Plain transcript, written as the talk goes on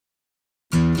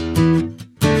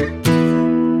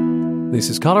This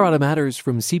is Colorado Matters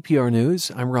from CPR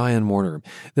News. I'm Ryan Warner.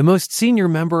 The most senior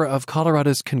member of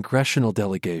Colorado's congressional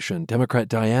delegation, Democrat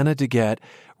Diana DeGette,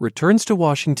 returns to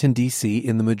Washington, D.C.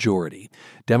 in the majority.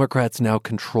 Democrats now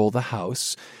control the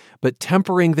House, but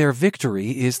tempering their victory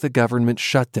is the government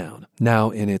shutdown, now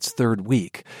in its third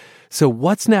week. So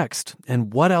what's next,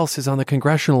 and what else is on the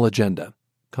congressional agenda?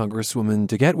 Congresswoman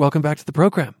DeGette, welcome back to the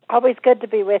program. Always good to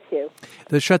be with you.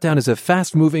 The shutdown is a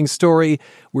fast-moving story.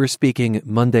 We're speaking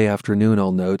Monday afternoon,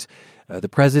 I'll note. The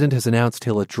president has announced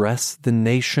he'll address the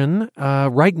nation.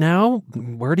 Right now,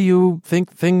 where do you think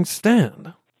things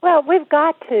stand? Well, we've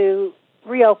got to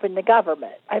reopen the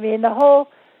government. I mean, the whole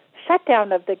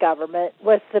shutdown of the government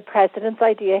was the president's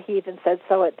idea. He even said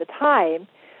so at the time.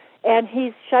 And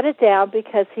he's shut it down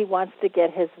because he wants to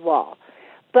get his wall.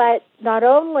 But not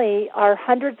only are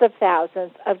hundreds of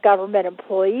thousands of government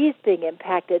employees being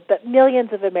impacted, but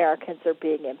millions of Americans are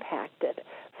being impacted.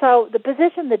 So the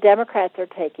position the Democrats are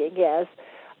taking is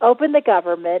open the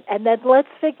government and then let's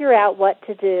figure out what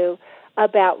to do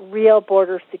about real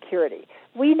border security.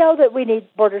 We know that we need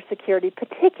border security,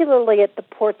 particularly at the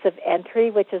ports of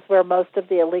entry, which is where most of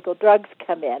the illegal drugs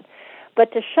come in.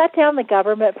 But to shut down the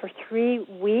government for 3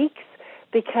 weeks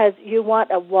because you want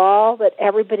a wall that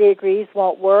everybody agrees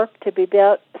won't work to be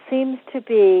built seems to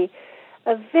be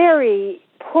a very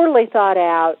poorly thought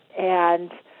out and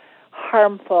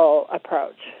harmful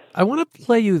approach. I want to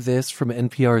play you this from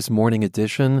NPR's Morning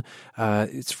Edition.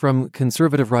 It's from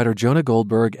conservative writer Jonah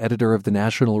Goldberg, editor of the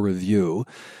National Review.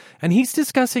 And he's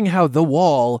discussing how the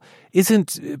wall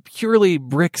isn't purely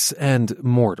bricks and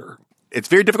mortar. It's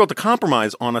very difficult to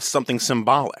compromise on something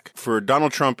symbolic. For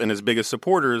Donald Trump and his biggest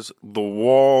supporters, the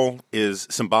wall is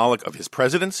symbolic of his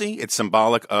presidency. It's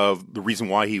symbolic of the reason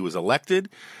why he was elected.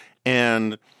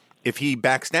 And if he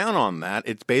backs down on that,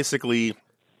 it's basically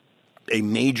a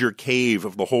major cave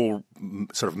of the whole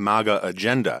sort of MAGA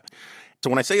agenda. So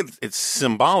when I say it's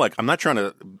symbolic, I'm not trying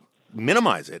to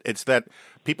minimize it. It's that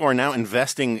people are now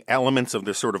investing elements of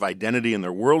their sort of identity and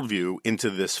their worldview into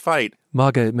this fight.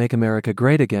 MAGA, Make America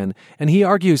Great Again. And he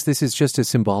argues this is just as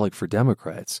symbolic for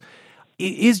Democrats.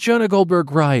 Is Jonah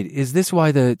Goldberg right? Is this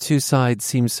why the two sides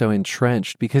seem so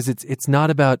entrenched? Because it's not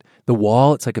about the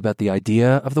wall, it's like about the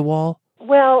idea of the wall?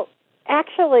 Well,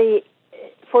 actually,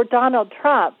 for Donald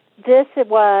Trump, this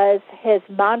was his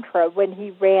mantra when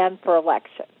he ran for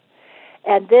election.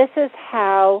 And this is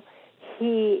how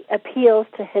he appeals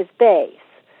to his base.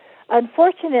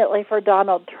 Unfortunately for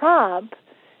Donald Trump,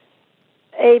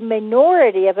 a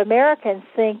minority of Americans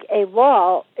think a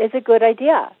wall is a good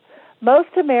idea. Most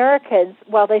Americans,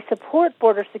 while they support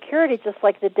border security, just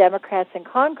like the Democrats in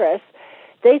Congress,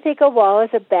 they think a wall is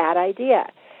a bad idea.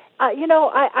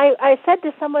 I said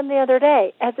to someone the other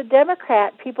day, as a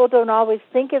Democrat, people don't always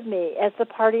think of me as the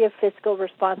party of fiscal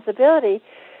responsibility.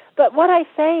 But what I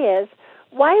say is,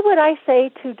 why would I say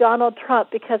to Donald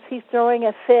Trump, because he's throwing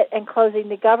a fit and closing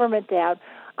the government down,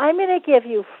 I'm going to give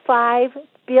you $5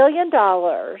 billion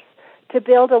to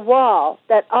build a wall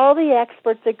that all the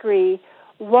experts agree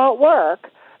won't work,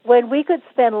 when we could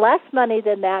spend less money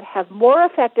than that, have more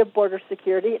effective border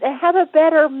security, and have a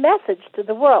better message to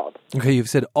the world. Okay, you've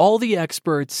said all the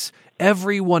experts,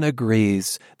 everyone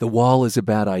agrees the wall is a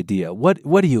bad idea.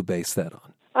 What do you base that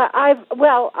on?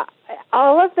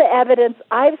 All of the evidence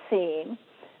I've seen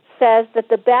says that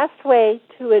the best way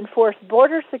to enforce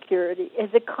border security is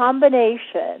a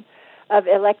combination of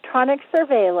electronic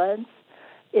surveillance.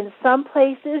 In some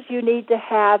places, you need to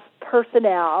have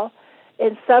personnel.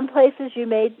 In some places, you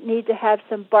may need to have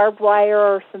some barbed wire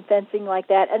or some fencing like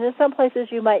that. And in some places,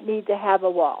 you might need to have a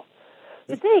wall.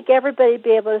 You think everybody would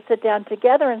be able to sit down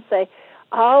together and say,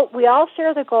 we all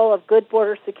share the goal of good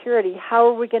border security. How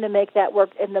are we going to make that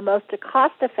work in the most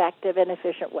cost-effective and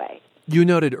efficient way? You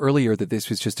noted earlier that this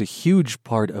was just a huge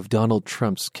part of Donald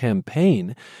Trump's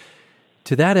campaign.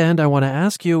 To that end, I want to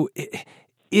ask you,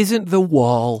 isn't the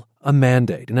wall a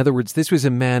mandate? In other words, this was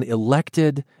a man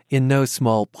elected in no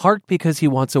small part because he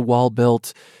wants a wall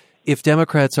built. If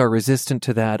Democrats are resistant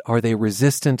to that, are they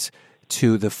resistant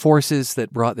to the forces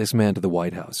that brought this man to the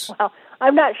White House? Well,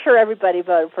 I'm not sure everybody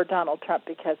voted for Donald Trump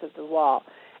because of the wall.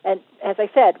 And as I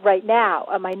said, right now,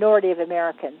 a minority of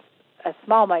Americans, a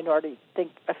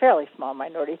fairly small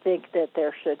minority, think that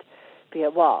there should be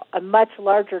a wall. A much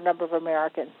larger number of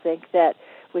Americans think that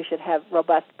we should have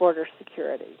robust border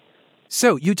security.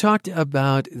 So you talked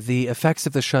about the effects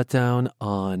of the shutdown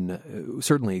on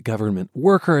certainly government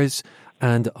workers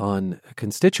and on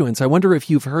constituents. I wonder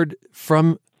if you've heard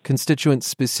from constituents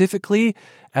specifically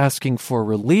asking for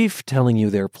relief, telling you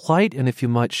their plight, and if you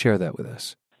might share that with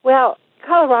us. Well,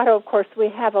 Colorado, of course, we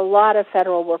have a lot of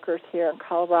federal workers here in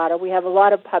Colorado. We have a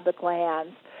lot of public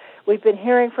lands. we've been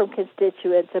hearing from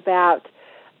constituents about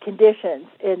conditions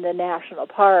in the national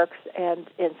parks and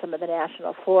in some of the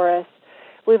national forests.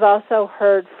 We've also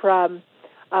heard from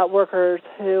workers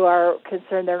who are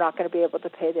concerned they're not going to be able to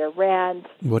pay their rent.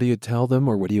 What do you tell them,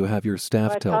 or what do you have your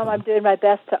staff tell them? I'm doing my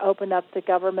best to open up the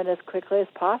government as quickly as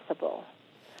possible.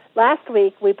 Last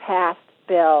week, we passed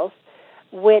bills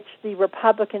which the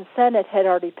Republican Senate had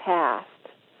already passed,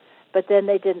 but then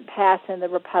they didn't pass in the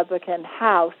Republican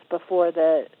House before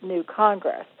the new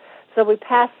Congress. So we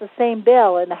passed the same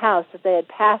bill in the House that they had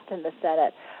passed in the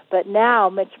Senate, but now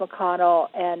Mitch McConnell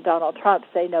and Donald Trump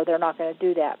say, no, they're not going to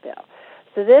do that bill.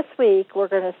 So this week, we're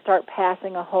going to start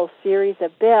passing a whole series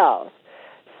of bills,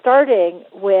 starting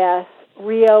with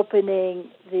reopening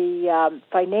the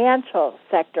financial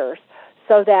sectors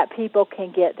so that people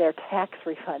can get their tax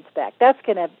refunds back. That's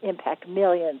going to impact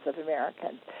millions of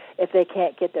Americans if they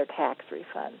can't get their tax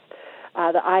refunds,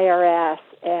 the IRS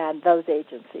and those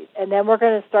agencies. And then we're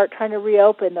going to start trying to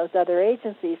reopen those other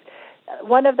agencies.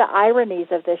 One of the ironies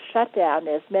of this shutdown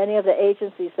is many of the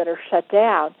agencies that are shut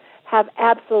down have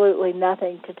absolutely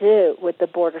nothing to do with the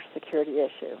border security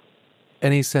issue.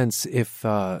 Any sense if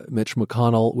Mitch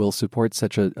McConnell will support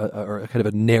such a kind of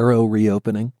a narrow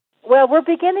reopening? Well, we're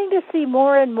beginning to see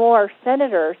more and more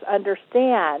senators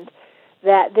understand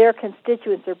that their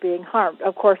constituents are being harmed.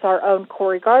 Of course, our own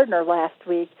Cory Gardner last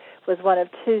week was one of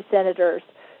two senators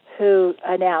who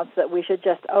announced that we should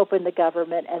just open the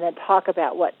government and then talk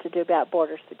about what to do about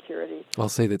border security. I'll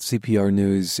say that CPR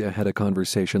News had a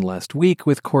conversation last week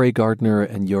with Cory Gardner,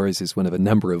 and yours is one of a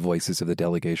number of voices of the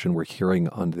delegation we're hearing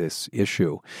on this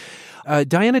issue.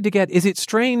 Diana DeGette, is it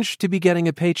strange to be getting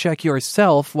a paycheck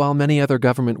yourself while many other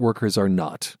government workers are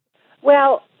not?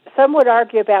 Well, some would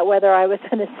argue about whether I was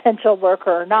an essential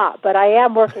worker or not, but I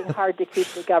am working hard to keep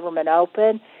the government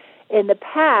open. In the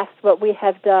past, what we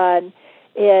have done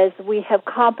is we have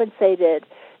compensated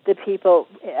the people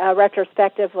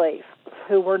retrospectively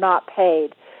who were not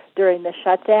paid during the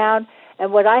shutdown.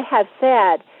 And what I have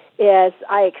said is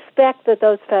I expect that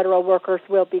those federal workers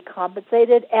will be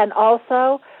compensated, and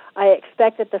also I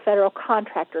expect that the federal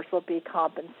contractors will be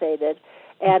compensated.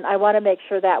 And I want to make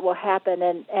sure that will happen.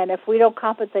 And if we don't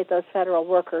compensate those federal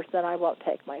workers, then I won't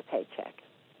take my paycheck.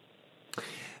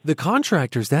 The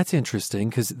contractors, that's interesting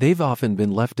because they've often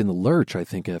been left in the lurch, I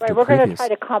think, after We're going to try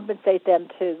to compensate them,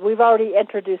 too. We've already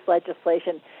introduced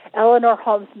legislation. Eleanor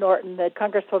Holmes Norton, the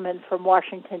congresswoman from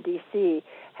Washington, D.C.,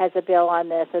 has a bill on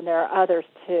this, and there are others,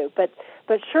 too. But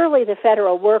surely the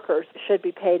federal workers should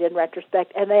be paid in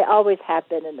retrospect, and they always have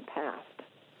been in the past.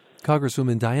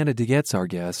 Congresswoman Diana DeGette's our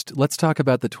guest. Let's talk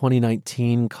about the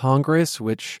 2019 Congress,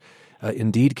 which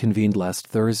indeed convened last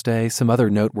Thursday. Some other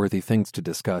noteworthy things to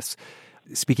discuss.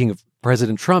 Speaking of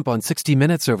President Trump, on 60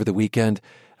 Minutes over the weekend,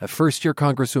 a first-year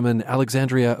Congresswoman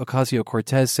Alexandria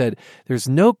Ocasio-Cortez said there's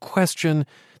no question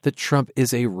that Trump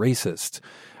is a racist.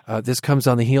 This comes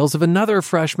on the heels of another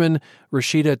freshman,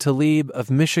 Rashida Tlaib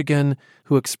of Michigan,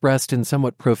 who expressed in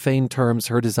somewhat profane terms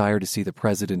her desire to see the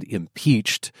president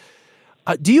impeached.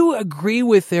 Do you agree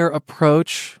with their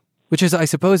approach, which is, I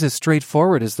suppose, as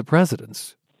straightforward as the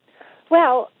president's?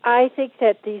 Well, I think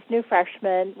that these new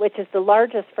freshmen, which is the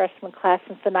largest freshman class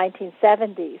since the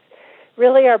 1970s,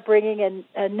 really are bringing in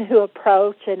a new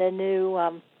approach and a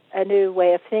new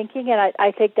way of thinking, and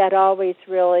I think that always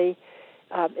really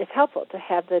is helpful to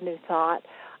have the new thought.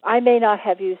 I may not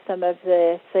have used some of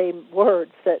the same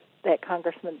words that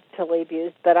Congressman Tlaib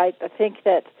used, but I think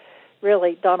that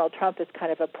really Donald Trump is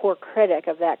kind of a poor critic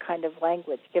of that kind of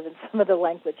language, given some of the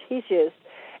language he's used.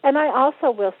 And I also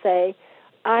will say,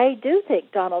 I do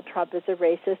think Donald Trump is a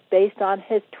racist based on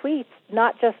his tweets,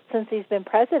 not just since he's been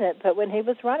president, but when he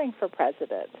was running for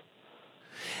president.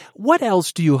 What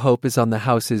else do you hope is on the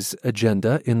House's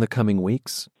agenda in the coming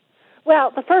weeks?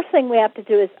 Well, the first thing we have to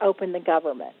do is open the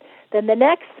government. Then the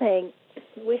next thing,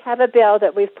 we have a bill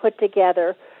that we've put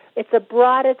together. It's a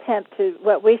broad attempt to,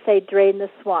 what we say, drain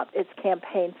the swamp. It's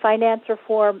campaign finance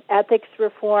reform, ethics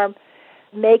reform,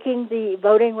 making the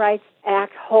Voting Rights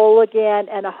Act whole again,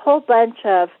 and a whole bunch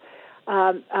of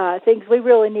things we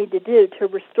really need to do to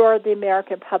restore the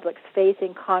American public's faith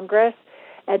in Congress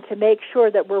and to make sure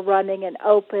that we're running an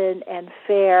open and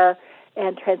fair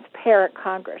and transparent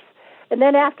Congress. And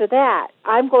then after that,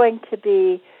 I'm going to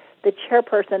be the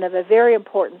chairperson of a very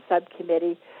important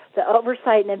subcommittee, the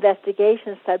Oversight and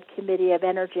Investigation Subcommittee of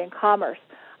Energy and Commerce.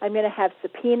 I'm going to have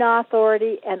subpoena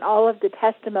authority and all of the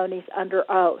testimonies under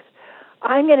oath.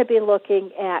 I'm going to be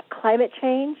looking at climate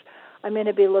change. I'm going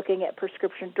to be looking at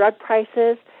prescription drug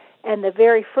prices. And the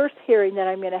very first hearing that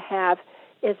I'm going to have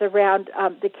is around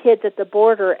the kids at the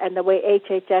border and the way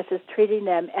HHS is treating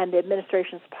them and the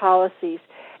administration's policies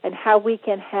and how we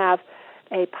can have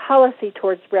a policy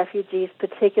towards refugees,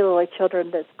 particularly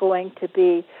children, that's going to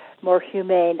be more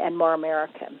humane and more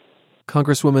American.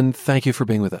 Congresswoman, thank you for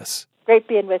being with us. Great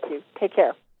being with you. Take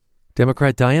care.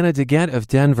 Democrat Diana DeGette of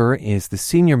Denver is the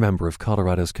senior member of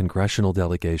Colorado's congressional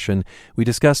delegation. We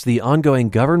discussed the ongoing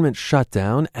government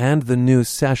shutdown and the new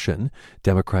session.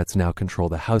 Democrats now control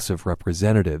the House of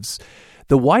Representatives.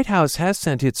 The White House has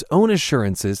sent its own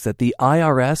assurances that the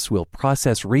IRS will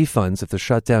process refunds if the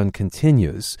shutdown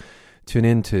continues. Tune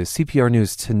in to CPR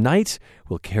News tonight.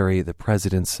 We'll carry the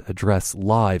president's address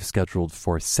live, scheduled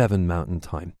for 7 Mountain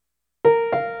Time.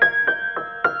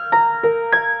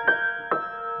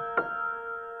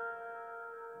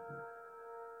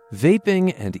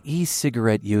 Vaping and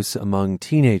e-cigarette use among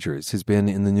teenagers has been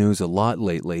in the news a lot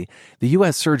lately. The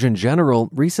U.S. Surgeon General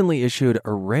recently issued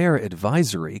a rare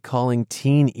advisory calling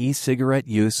teen e-cigarette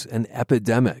use an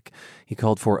epidemic. He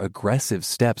called for aggressive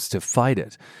steps to fight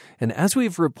it. And as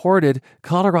we've reported,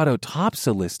 Colorado tops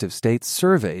a list of states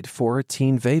surveyed for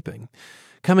teen vaping.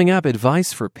 Coming up,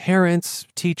 advice for parents,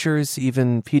 teachers,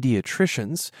 even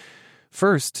pediatricians.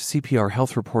 First, CPR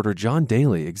health reporter John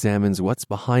Daly examines what's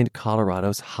behind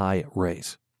Colorado's high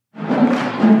rate.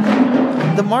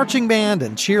 The marching band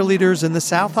and cheerleaders in the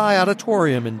South High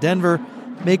Auditorium in Denver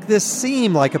make this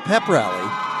seem like a pep rally,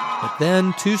 but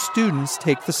then 2 students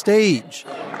take the stage.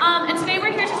 And today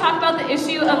we're here to talk about the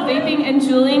issue of vaping and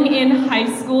juuling in high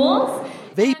schools.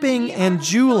 Vaping and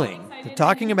juuling. They're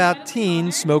talking about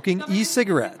teens smoking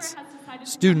e-cigarettes.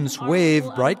 Students wave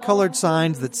bright-colored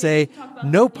signs that say,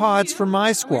 "No pods for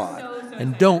my squad,"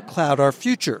 and "Don't cloud our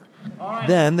future."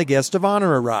 Then the guest of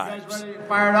honor arrives.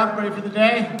 Fired up, ready for the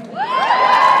day?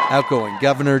 Outgoing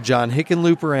Governor John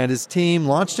Hickenlooper and his team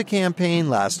launched a campaign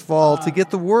last fall to get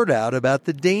the word out about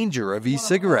the danger of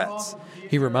e-cigarettes.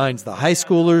 He reminds the high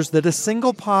schoolers that a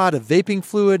single pod of vaping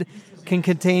fluid can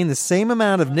contain the same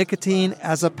amount of nicotine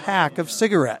as a pack of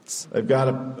cigarettes. They've got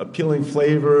appealing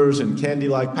flavors and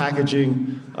candy-like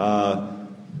packaging,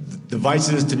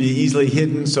 devices to be easily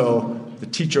hidden so the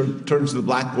teacher turns to the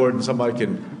blackboard and somebody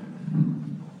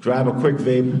can grab a quick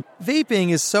vape.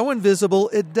 Vaping is so invisible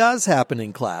it does happen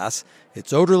in class.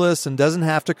 It's odorless and doesn't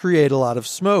have to create a lot of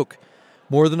smoke.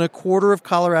 More than a quarter of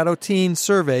Colorado teens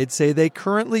surveyed say they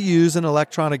currently use an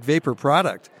electronic vapor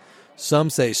product.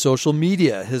 Some say social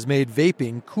media has made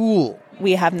vaping cool.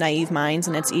 We have naive minds,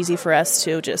 and it's easy for us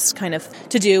to just kind of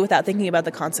to do without thinking about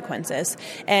the consequences.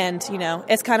 And,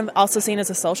 it's kind of also seen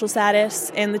as a social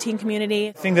status in the teen community.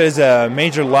 I think there's a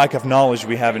major lack of knowledge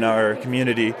we have in our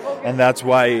community, and that's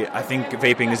why I think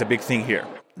vaping is a big thing here.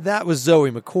 That was Zoe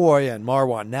McCoy and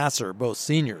Marwan Nasser, both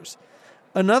seniors.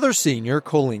 Another senior,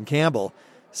 Colleen Campbell,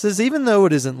 says even though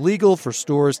it isn't legal for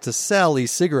stores to sell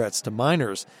e-cigarettes to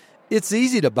minors, it's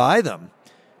easy to buy them.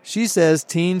 She says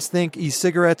teens think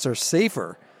e-cigarettes are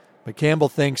safer, but Campbell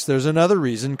thinks there's another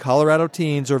reason Colorado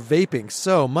teens are vaping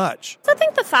so much. I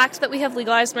think the fact that we have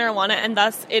legalized marijuana and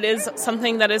thus it is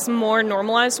something that is more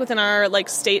normalized within our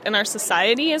state and our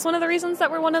society is one of the reasons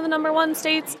that we're one of the number 1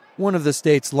 states. One of the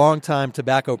state's longtime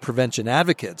tobacco prevention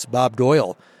advocates, Bob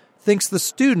Doyle, thinks the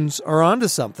students are onto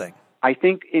something. I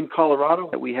think in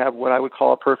Colorado we have what I would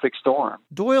call a perfect storm.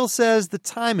 Doyle says the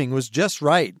timing was just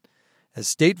right. As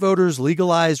state voters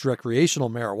legalized recreational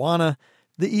marijuana,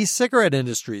 the e-cigarette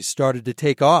industry started to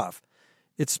take off.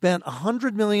 It spent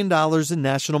 $100 million in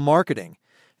national marketing,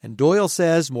 and Doyle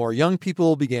says more young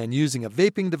people began using a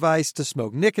vaping device to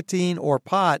smoke nicotine or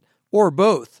pot, or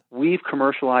both. We've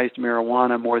commercialized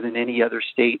marijuana more than any other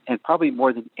state and probably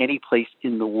more than any place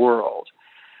in the world.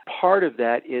 Part of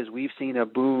that is we've seen a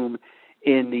boom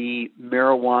in the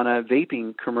marijuana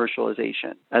vaping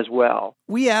commercialization as well.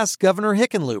 We asked Governor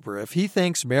Hickenlooper if he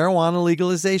thinks marijuana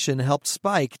legalization helped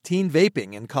spike teen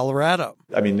vaping in Colorado.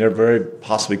 I mean, there very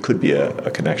possibly could be a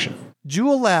connection.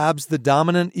 Juul Labs, the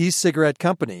dominant e-cigarette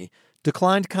company,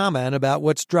 declined comment about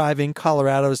what's driving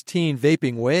Colorado's teen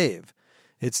vaping wave.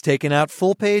 It's taken out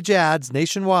full-page ads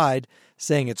nationwide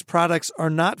saying its products are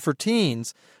not for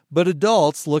teens, but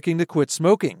adults looking to quit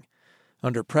smoking.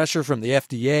 Under pressure from the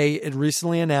FDA, it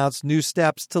recently announced new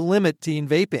steps to limit teen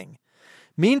vaping.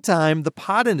 Meantime, the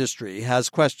pot industry has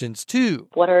questions too.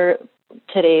 What are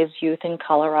today's youth in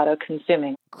Colorado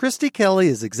consuming? Christy Kelly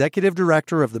is executive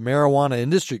director of the Marijuana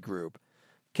Industry Group.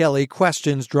 Kelly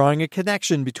questions drawing a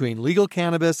connection between legal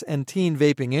cannabis and teen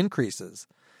vaping increases.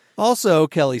 Also,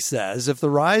 Kelly says if the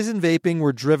rise in vaping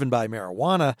were driven by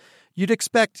marijuana, you'd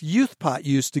expect youth pot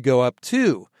use to go up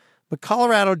too. But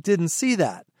Colorado didn't see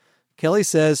that. Kelly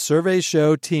says surveys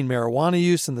show teen marijuana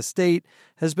use in the state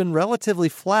has been relatively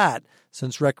flat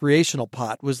since recreational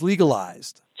pot was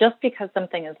legalized. Just because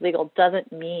something is legal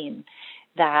doesn't mean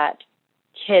that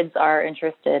kids are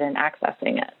interested in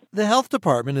accessing it. The health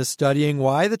department is studying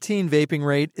why the teen vaping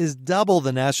rate is double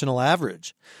the national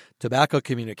average. Tobacco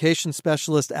communication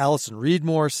specialist Allison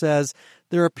Reedmore says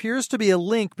there appears to be a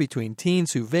link between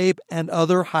teens who vape and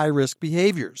other high-risk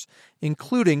behaviors,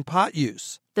 including pot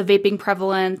use. The vaping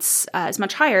prevalence is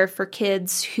much higher for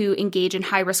kids who engage in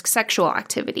high-risk sexual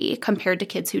activity compared to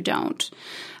kids who don't.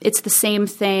 It's the same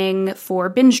thing for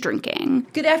binge drinking.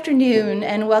 Good afternoon,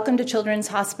 and welcome to Children's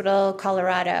Hospital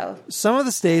Colorado. Some of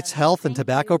the state's health and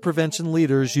tobacco prevention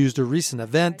leaders used a recent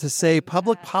event to say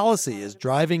public policy is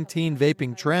driving teen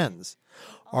vaping trends.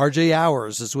 R.J.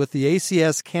 Hours is with the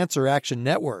ACS Cancer Action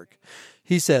Network.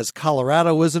 He says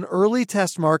Colorado was an early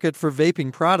test market for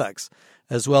vaping products,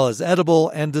 as well as edible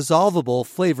and dissolvable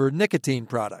flavored nicotine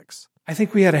products. I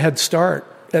think we had a head start,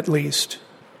 at least.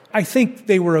 I think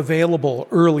they were available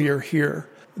earlier here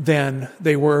than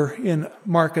they were in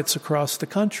markets across the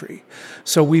country.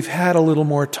 So we've had a little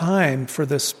more time for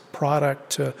this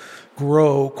product to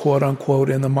grow, quote unquote,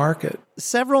 in the market.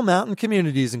 Several mountain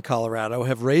communities in Colorado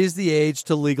have raised the age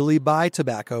to legally buy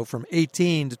tobacco from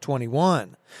 18 to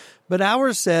 21. But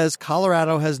Hours says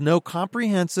Colorado has no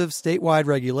comprehensive statewide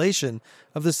regulation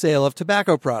of the sale of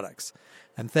tobacco products.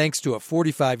 And thanks to a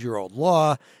 45-year-old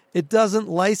law, it doesn't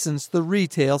license the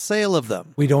retail sale of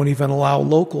them. We don't even allow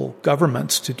local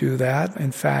governments to do that.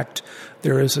 In fact,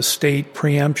 there is a state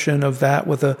preemption of that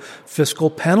with a fiscal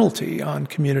penalty on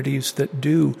communities that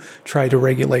do try to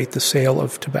regulate the sale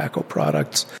of tobacco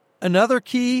products. Another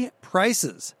key,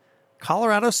 prices.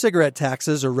 Colorado cigarette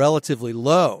taxes are relatively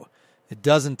low. It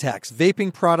doesn't tax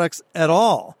vaping products at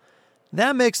all.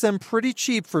 That makes them pretty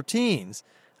cheap for teens.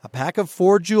 A pack of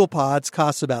 4 Juul pods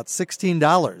costs about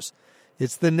 $16.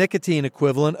 It's the nicotine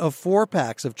equivalent of 4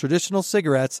 packs of traditional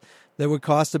cigarettes that would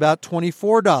cost about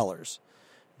 $24.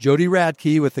 Jody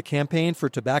Radke with the Campaign for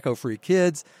Tobacco-Free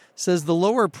Kids says the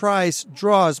lower price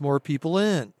draws more people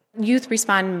in. Youth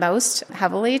respond most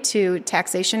heavily to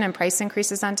taxation and price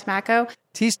increases on tobacco.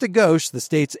 Tista Ghosh, the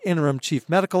state's interim chief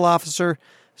medical officer,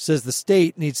 says the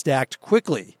state needs to act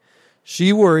quickly.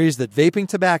 She worries that vaping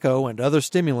tobacco and other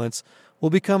stimulants will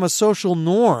become a social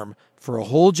norm for a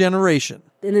whole generation.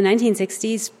 In the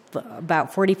 1960s,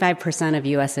 about 45% of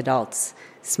U.S. adults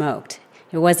smoked.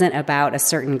 It wasn't about a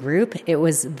certain group, it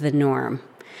was the norm.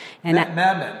 And Mad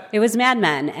Men. It was Mad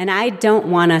Men, and I don't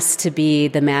want us to be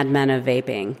the Mad Men of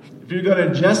vaping. If you're going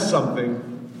to ingest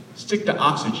something, stick to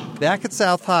oxygen. Back at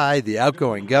South High, the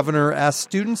outgoing governor asked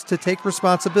students to take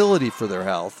responsibility for their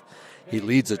health. He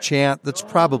leads a chant that's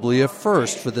probably a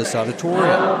first for this auditorium.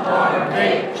 No more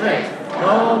vape tricks!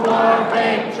 No more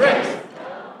vape tricks!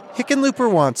 Hickenlooper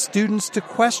wants students to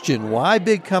question why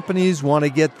big companies want to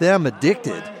get them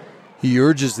addicted. He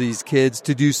urges these kids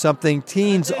to do something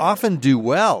teens often do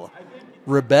well: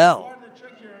 rebel.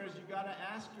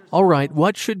 All right,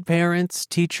 what should parents,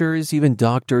 teachers, even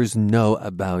doctors know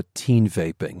about teen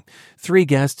vaping? 3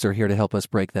 guests are here to help us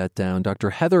break that down. Dr.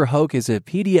 Heather Hoke is a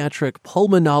pediatric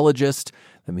pulmonologist.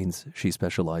 That means she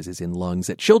specializes in lungs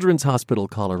at Children's Hospital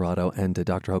Colorado. And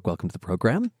Dr. Hoke, welcome to the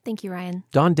program. Thank you, Ryan.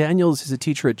 Don Daniels is a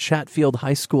teacher at Chatfield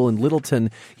High School in Littleton.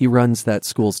 He runs that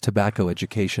school's tobacco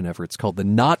education efforts called the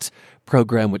NOT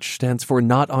program, which stands for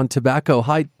Not on Tobacco.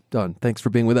 Hi, Don. Thanks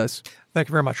for being with us. Thank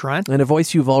you very much, Ryan. And a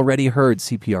voice you've already heard,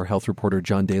 CPR health reporter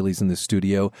John Daly's in the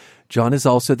studio. John is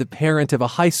also the parent of a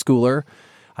high schooler.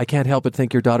 I can't help but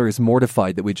think your daughter is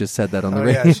mortified that we just said that on the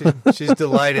radio. Yeah, she's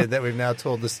delighted that we've now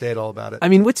told the state all about it. I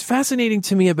mean, what's fascinating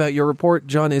to me about your report,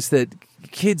 John, is that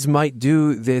kids might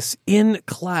do this in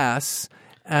class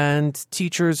and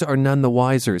teachers are none the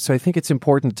wiser. So I think it's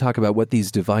important to talk about what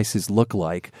these devices look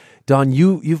like. Don,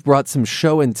 you've brought some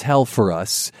show and tell for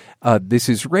us. This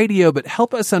is radio, but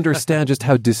help us understand just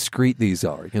how discreet these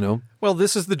are, you know? Well,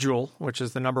 this is the Juul, which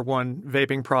is the number one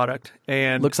vaping product.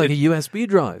 And looks like a USB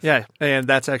drive. Yeah, and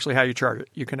that's actually how you charge it.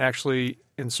 You can actually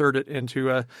insert it into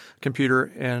a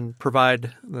computer and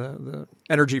provide the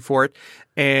energy for it.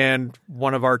 And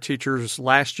one of our teachers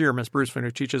last year, Ms. Bruceman,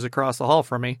 who teaches across the hall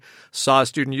from me, saw a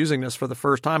student using this for the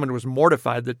first time and was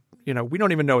mortified that, you know, we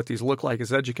don't even know what these look like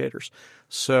as educators.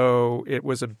 So it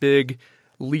was a big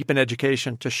leap in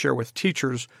education to share with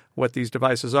teachers what these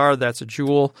devices are. That's a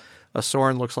Juul. A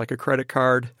Soren looks like a credit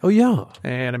card. Oh, yeah.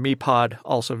 And a MePod,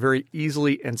 also very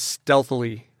easily and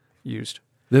stealthily used.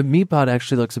 The MePod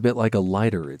actually looks a bit like a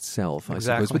lighter itself, I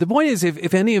suppose. But the point is,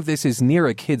 if any of this is near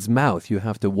a kid's mouth, you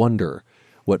have to wonder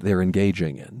what they're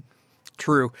engaging in.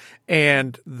 True.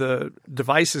 And the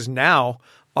devices now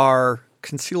are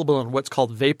concealable in what's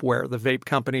called vapeware. The vape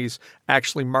companies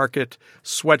actually market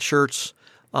sweatshirts,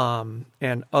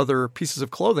 and other pieces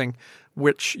of clothing,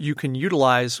 which you can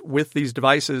utilize with these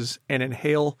devices and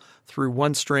inhale through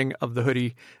one string of the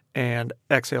hoodie and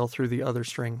exhale through the other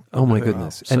string. Oh my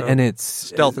goodness. So and it's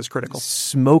stealth is critical.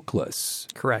 Smokeless.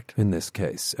 Correct. In this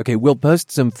case. Okay, we'll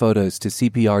post some photos to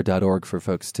CPR.org for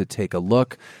folks to take a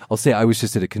look. I'll say I was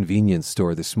just at a convenience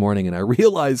store this morning and I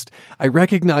recognized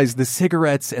the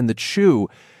cigarettes and the chew,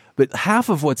 but half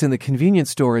of what's in the convenience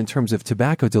store in terms of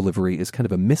tobacco delivery is kind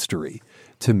of a mystery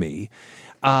to me.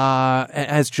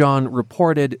 As John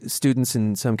reported, students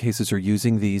in some cases are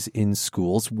using these in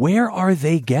schools. Where are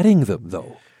they getting them,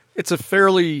 though? It's a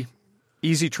fairly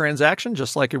easy transaction,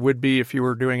 just like it would be if you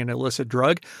were doing an illicit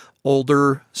drug.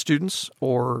 Older students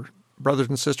or brothers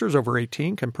and sisters over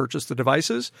 18 can purchase the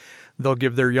devices. They'll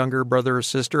give their younger brother or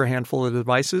sister a handful of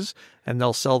devices, and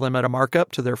they'll sell them at a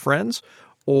markup to their friends.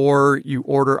 Or you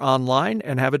order online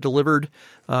and have it delivered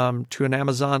to an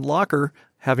Amazon locker,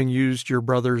 having used your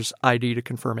brother's ID to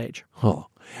confirm age. Oh,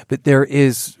 but there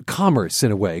is commerce,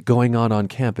 in a way, going on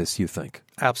campus, you think?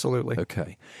 Absolutely.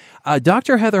 Okay.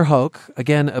 Dr. Heather Hoke,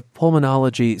 again, a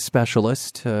pulmonology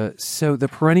specialist. So the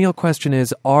perennial question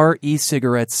is, are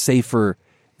e-cigarettes safer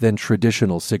than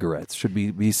traditional cigarettes? Should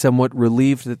we be somewhat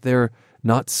relieved that they're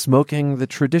not smoking the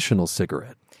traditional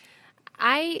cigarette?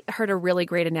 I heard a really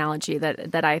great analogy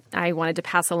that I wanted to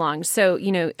pass along. So,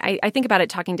 I think about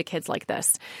it talking to kids like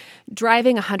this.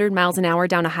 Driving 100 miles an hour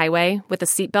down a highway with a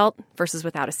seatbelt versus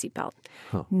without a seatbelt.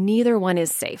 Huh. Neither one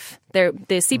is safe. The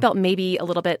seatbelt may be a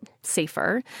little bit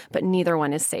safer, but neither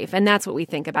one is safe. And that's what we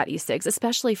think about e-cigs,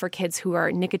 especially for kids who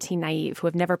are nicotine naive, who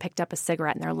have never picked up a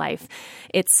cigarette in their life.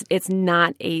 It's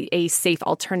not a safe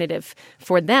alternative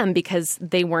for them because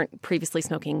they weren't previously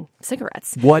smoking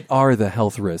cigarettes. What are the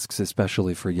health risks,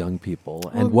 especially for young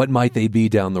people? And what might they be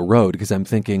down the road? Because I'm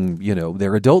thinking,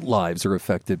 their adult lives are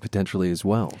affected potentially as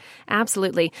well.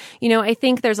 Absolutely. I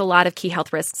think there's a lot of key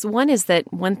health risks. One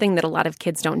thing that a lot of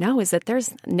kids don't know is that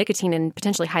there's nicotine and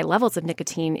potentially high levels of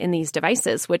nicotine in these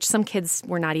devices, which some kids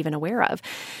were not even aware of.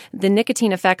 The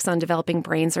nicotine effects on developing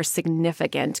brains are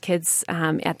significant. Kids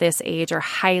at this age are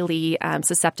highly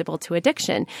susceptible to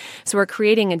addiction. So we're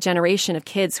creating a generation of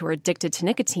kids who are addicted to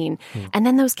nicotine. And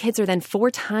then those kids are then 4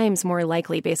 times more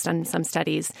likely, based on some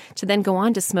studies, to then go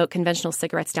on to smoke conventional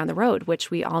cigarettes down the road,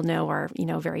 which we all know are,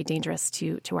 very dangerous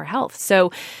to our health.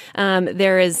 So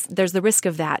there's the risk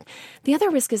of that. The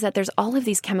other risk is that there's all of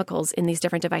these chemicals in these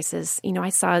different devices. I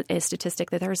saw a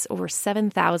statistic that there's over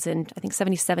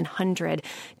 7,700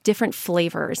 different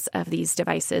flavors of these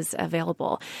devices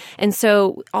available. And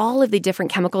so all of the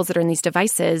different chemicals that are in these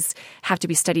devices have to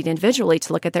be studied individually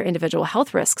to look at their individual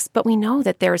health risks. But we know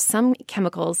that there are some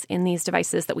chemicals in these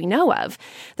devices that we know of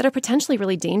that are potentially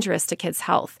really dangerous to kids'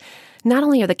 health. Not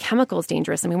only are the chemicals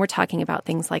dangerous, we're talking about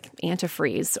things like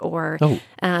antifreeze or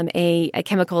a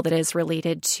chemical that is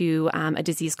related to a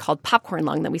disease called popcorn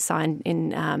lung that we saw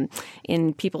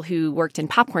in people who worked in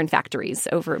popcorn factories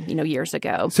over years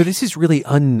ago. So this is really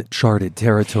uncharted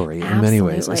territory in many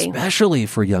ways, especially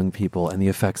for young people and the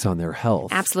effects on their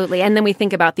health. Absolutely. And then we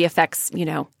think about the effects,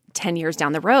 10 years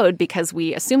down the road because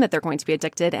we assume that they're going to be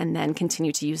addicted and then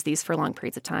continue to use these for long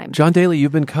periods of time. John Daly,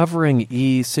 you've been covering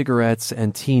e-cigarettes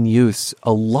and teen use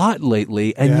a lot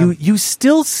lately, and you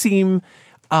still seem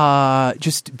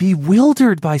just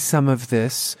bewildered by some of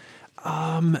this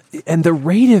and the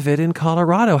rate of it in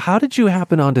Colorado. How did you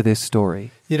happen onto this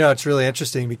story? It's really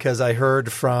interesting because I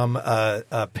heard from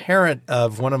a parent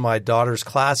of one of my daughter's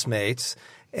classmates,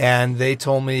 and they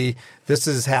told me this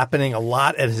is happening a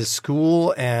lot at his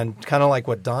school, and kind of like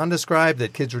what Don described,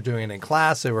 that kids were doing it in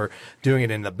class, they were doing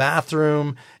it in the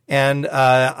bathroom. And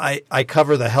I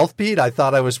cover the health beat. I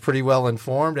thought I was pretty well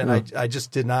informed, and I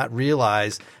just did not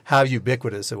realize how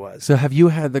ubiquitous it was. So have you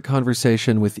had the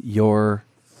conversation with your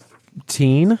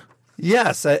teen?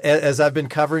 Yes. As I've been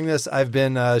covering this, I've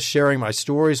been sharing my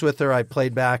stories with her. I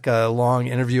played back a long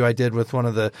interview I did with one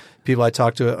of the people I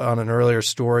talked to on an earlier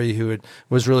story who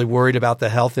was really worried about the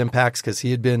health impacts because he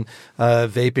had been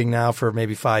vaping now for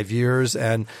maybe 5 years.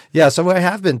 And so I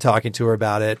have been talking to her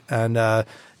about it. And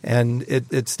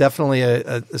it's definitely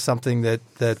something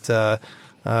that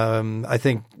I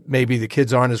think maybe the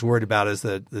kids aren't as worried about as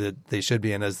that they should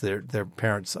be and as their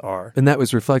parents are. And that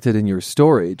was reflected in your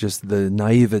story, just the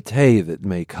naivete that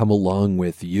may come along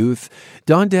with youth.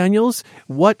 Don Daniels,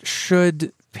 what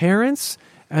should parents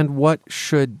and what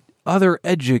should other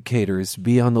educators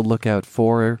be on the lookout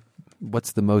for?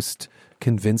 What's the most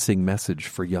convincing message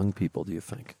for young people, do you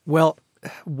think? Well,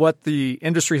 what the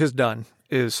industry has done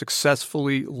is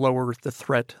successfully lower the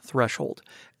threat threshold.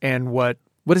 And what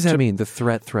does that mean, the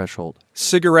threat threshold?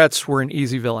 Cigarettes were an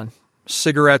easy villain.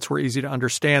 Cigarettes were easy to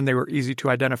understand. They were easy to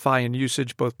identify in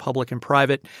usage, both public and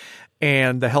private.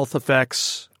 And the health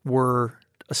effects were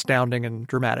astounding and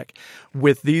dramatic.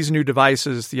 With these new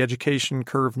devices, the education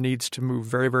curve needs to move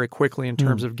very, very quickly in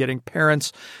terms of getting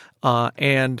parents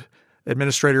and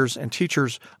administrators and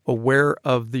teachers aware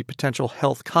of the potential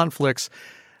health conflicts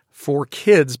for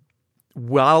kids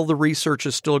while the research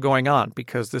is still going on,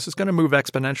 because this is going to move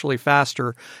exponentially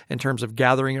faster in terms of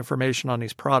gathering information on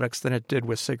these products than it did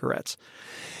with cigarettes.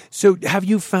 So have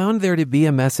you found there to be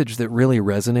a message that really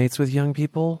resonates with young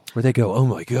people where they go, oh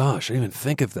my gosh, I didn't even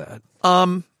think of that?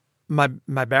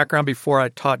 My background before I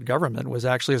taught government was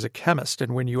actually as a chemist.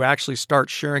 And when you actually start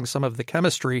sharing some of the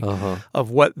chemistry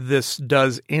of what this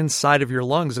does inside of your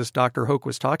lungs, as Dr. Hoke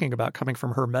was talking about, coming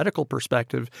from her medical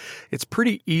perspective, it's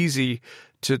pretty easy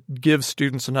to give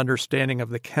students an understanding of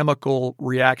the chemical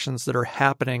reactions that are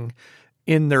happening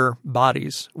in their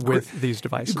bodies with these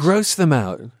devices. Gross them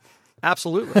out.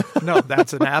 Absolutely. No,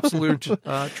 that's an absolute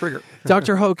trigger.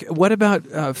 Dr. Hoke, what about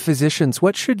physicians?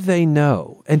 What should they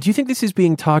know? And do you think this is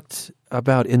being talked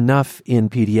about enough in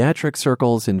pediatric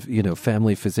circles and,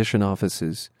 family physician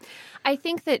offices? I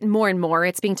think that more and more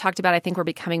it's being talked about. I think we're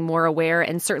becoming more aware,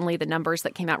 and certainly the numbers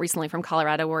that came out recently from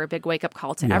Colorado were a big wake-up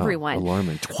call to everyone.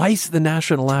 Alarming. Twice the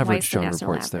national average, John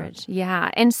reports there.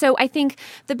 Yeah. And so I think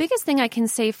the biggest thing I can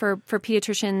say for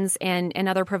pediatricians and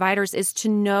other providers is to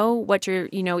know what you're,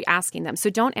 asking them. So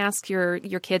don't ask your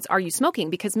kids, are you smoking?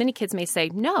 Because many kids may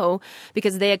say no,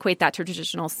 because they equate that to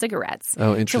traditional cigarettes.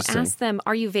 Oh, interesting. So ask them,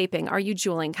 are you vaping? Are you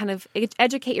juuling? Kind of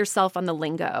educate yourself on the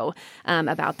lingo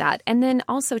about that. And then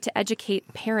also to educate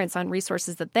parents on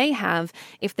resources that they have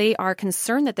if they are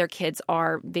concerned that their kids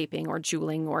are vaping or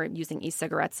juuling or using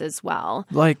e-cigarettes as well.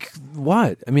 Like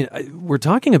what? I mean, we're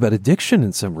talking about addiction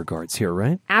in some regards here,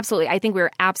 right? Absolutely. I think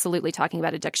we're absolutely talking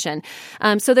about addiction.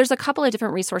 So there's a couple of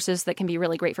different resources that can be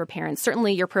really great for parents.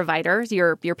 Certainly your provider,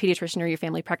 your pediatrician or your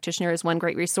family practitioner is one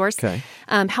great resource. Okay.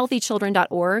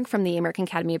 Healthychildren.org from the American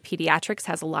Academy of Pediatrics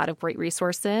has a lot of great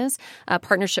resources.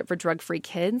 Partnership for Drug-Free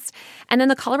Kids. And then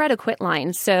the Colorado Quit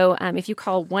line. So if you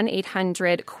call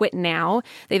 1-800-QUIT-NOW,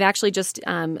 they've actually just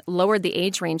lowered the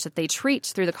age range that they treat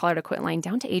through the Colorado Quit line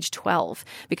down to age 12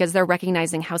 because they're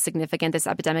recognizing how significant this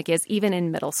epidemic is, even in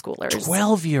middle schoolers.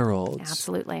 12-year-olds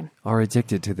absolutely are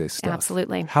addicted to this stuff.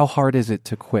 Absolutely. How hard is it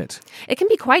to quit? It can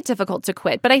be quite difficult to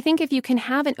quit, but I think if you can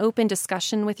have an open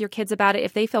discussion with your kids about it,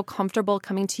 if they feel comfortable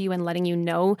coming to you and letting you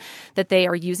know that they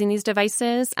are using these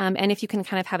devices, and if you can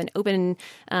kind of have an open,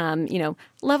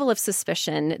 level of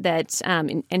suspicion that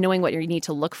and knowing what you need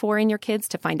to look for in your kids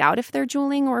to find out if they're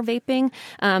juuling or vaping,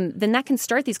 then that can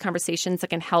start these conversations that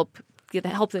can help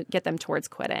get them towards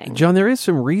quitting. John, there is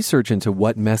some research into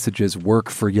what messages work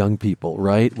for young people,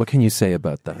 right? What can you say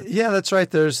about that? Yeah, that's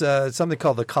right. There's something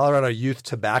called the Colorado Youth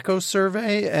Tobacco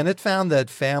Survey, and it found that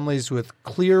families with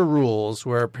clear rules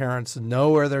where parents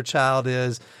know where their child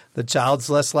is, the child's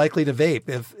less likely to vape.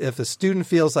 If a student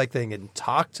feels like they can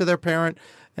talk to their parent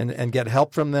and get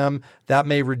help from them, that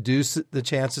may reduce the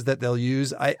chances that they'll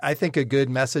use. I think a good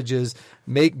message is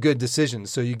make good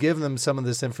decisions. So you give them some of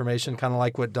this information, kind of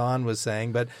like what Don was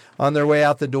saying, but on their way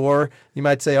out the door, you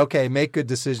might say, okay, make good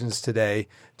decisions today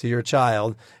to your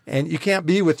child. And you can't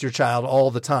be with your child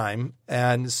all the time.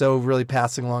 And so really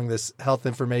passing along this health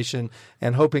information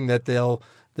and hoping that they'll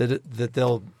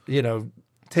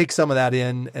take some of that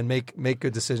in and make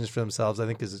good decisions for themselves, I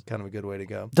think is kind of a good way to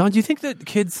go. Don, do you think that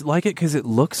kids like it because it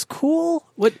looks cool?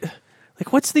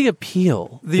 What's the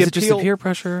appeal? Is it just the peer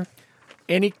pressure?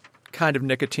 Any kind of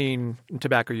nicotine and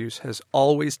tobacco use has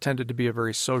always tended to be a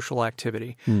very social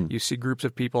activity. You see groups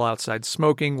of people outside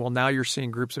smoking. Well, now you're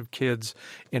seeing groups of kids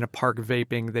in a park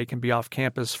vaping. They can be off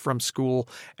campus from school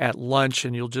at lunch,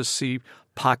 and you'll just see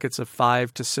pockets of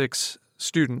 5 to 6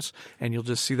 students, and you'll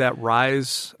just see that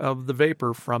rise of the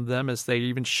vapor from them as they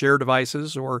even share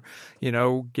devices or,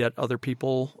 get other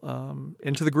people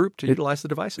into the group to utilize the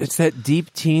devices. It's that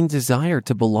deep teen desire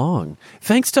to belong.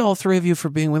 Thanks to all three of you for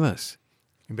being with us.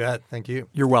 You bet. Thank you.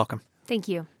 You're welcome. Thank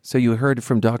you. So you heard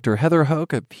from Dr. Heather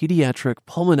Hoke, a pediatric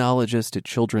pulmonologist at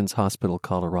Children's Hospital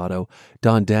Colorado,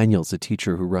 Don Daniels, a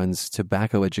teacher who runs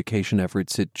tobacco education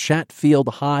efforts at Chatfield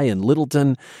High in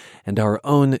Littleton, and our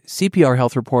own CPR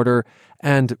health reporter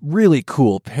and really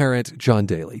cool parent, John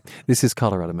Daly. This is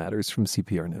Colorado Matters from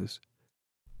CPR News.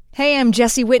 Hey, I'm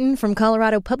Jessie Whitten from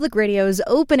Colorado Public Radio's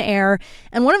Open Air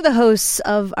and one of the hosts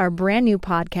of our brand new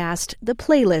podcast, The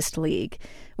Playlist League.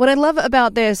 What I love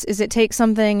about this is it takes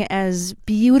something as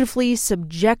beautifully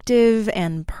subjective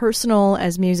and personal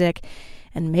as music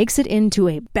and makes it into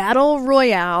a battle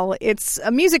royale. It's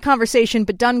a music conversation,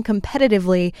 but done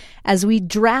competitively as we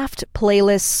draft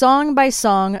playlists song by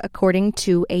song according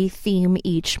to a theme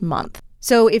each month.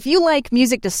 So if you like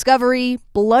music discovery,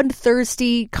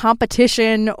 bloodthirsty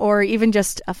competition, or even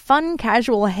just a fun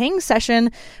casual hang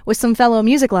session with some fellow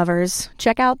music lovers,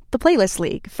 check out the Playlist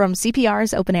League from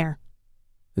CPR's Open Air.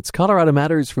 It's Colorado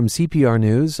Matters from CPR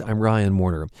News. I'm Ryan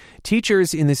Warner.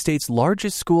 Teachers in the state's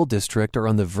largest school district are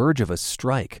on the verge of a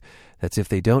strike. That's if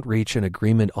they don't reach an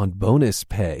agreement on bonus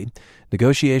pay.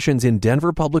 Negotiations in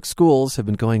Denver public schools have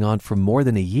been going on for more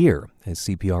than a year, as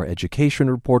CPR education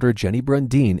reporter Jenny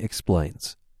Brundin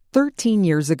explains. 13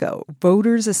 years ago,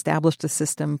 voters established a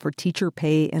system for teacher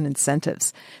pay and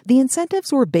incentives. The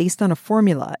incentives were based on a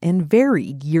formula and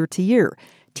varied year to year.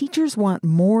 Teachers want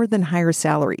more than higher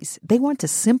salaries. They want to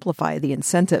simplify the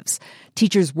incentives.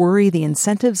 Teachers worry the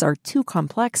incentives are too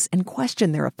complex and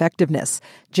question their effectiveness.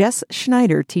 Jess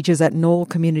Schneider teaches at Knoll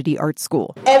Community Art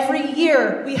School. Every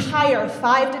year, we hire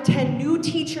 5 to 10 new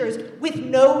teachers with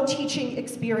no teaching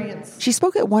experience. She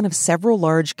spoke at one of several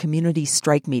large community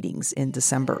strike meetings in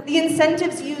December. The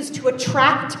incentives used to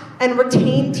attract and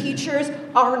retain teachers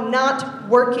are not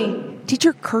working.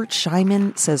 Teacher Kurt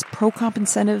Scheiman says pro-comp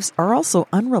incentives are also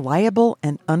unreliable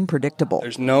and unpredictable.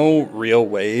 There's no real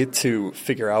way to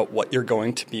figure out what you're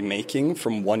going to be making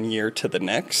from one year to the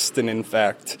next. And in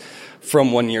fact,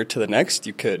 from one year to the next,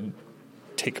 you could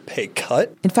take a pay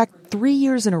cut. In fact, 3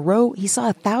 years in a row, he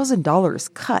saw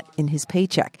 $1,000 cut in his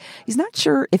paycheck. He's not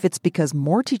sure if it's because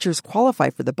more teachers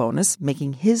qualify for the bonus,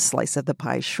 making his slice of the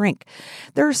pie shrink.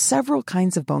 There are several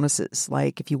kinds of bonuses,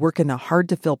 like if you work in a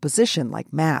hard-to-fill position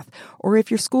like math, or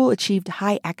if your school achieved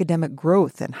high academic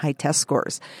growth and high test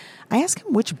scores. I asked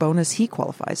him which bonus he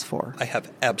qualifies for. I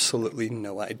have absolutely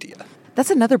no idea. That's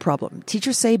another problem.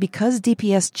 Teachers say because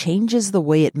DPS changes the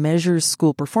way it measures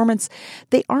school performance,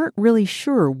 they aren't really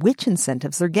sure which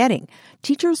incentives they're getting.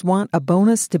 Teachers want a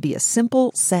bonus to be a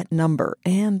simple, set number,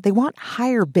 and they want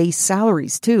higher base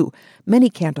salaries, too. Many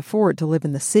can't afford to live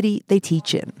in the city they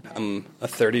teach in. I'm a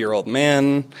 30-year-old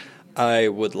man. I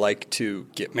would like to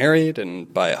get married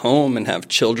and buy a home and have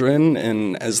children,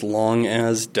 and as long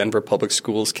as Denver Public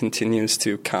Schools continues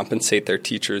to compensate their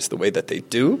teachers the way that they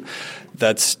do,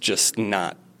 that's just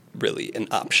not really an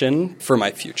option for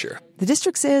my future. The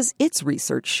district says its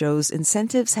research shows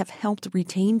incentives have helped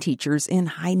retain teachers in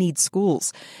high-need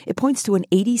schools. It points to an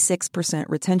 86%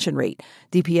 retention rate.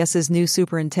 DPS's new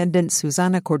superintendent,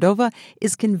 Susana Cordova,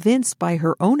 is convinced by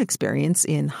her own experience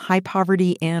in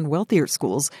high-poverty and wealthier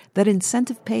schools that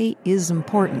incentive pay is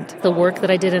important. The work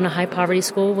that I did in a high-poverty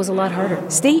school was a lot harder.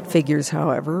 State figures,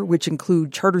 however, which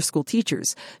include charter school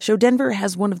teachers, show Denver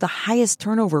has one of the highest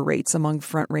turnover rates among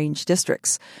Front Range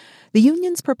districts. The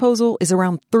union's proposal is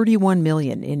around $31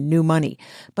 million in new money.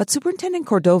 But Superintendent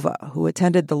Cordova, who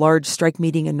attended the large strike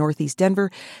meeting in Northeast Denver,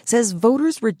 says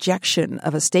voters' rejection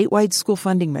of a statewide school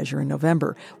funding measure in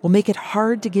November will make it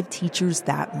hard to give teachers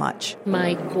that much.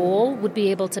 My goal would be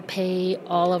able to pay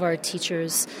all of our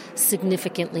teachers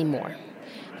significantly more.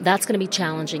 That's going to be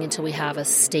challenging until we have a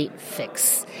state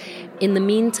fix. In the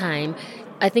meantime,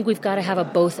 I think we've got to have a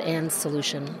both-and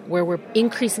solution where we're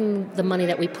increasing the money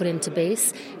that we put into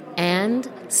base and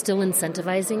still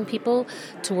incentivizing people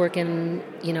to work in,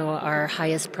 our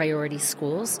highest priority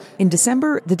schools. In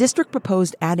December, the district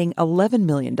proposed adding $11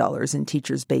 million in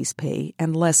teachers' base pay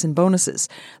and less in bonuses.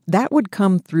 That would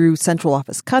come through central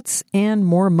office cuts and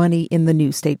more money in the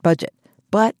new state budget.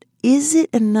 But is it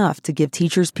enough to give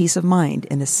teachers peace of mind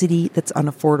in a city that's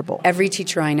unaffordable? Every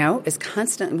teacher I know is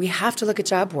constant. We have to look at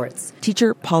job boards.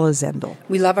 Teacher Paula Zendel.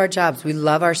 We love our jobs. We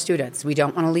love our students. We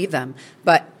don't want to leave them.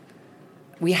 But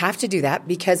we have to do that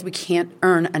because we can't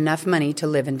earn enough money to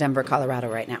live in Denver, Colorado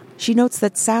right now. She notes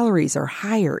that salaries are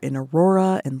higher in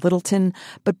Aurora and Littleton,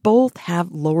 but both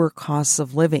have lower costs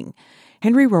of living.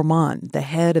 Henry Roman, the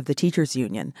head of the teachers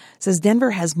union, says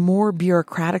Denver has more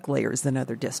bureaucratic layers than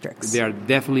other districts. They are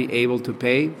definitely able to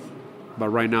pay, but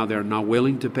right now they're not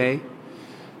willing to pay.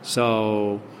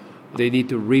 So they need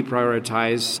to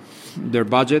reprioritize their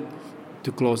budget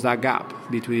to close that gap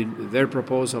between their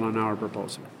proposal and our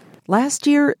proposal. Last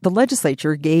year, the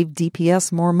legislature gave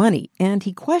DPS more money, and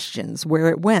he questions where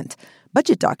it went.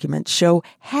 Budget documents show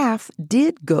half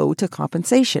did go to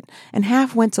compensation, and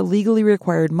half went to legally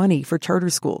required money for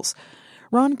charter schools.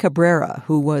 Ron Cabrera,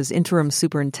 who was interim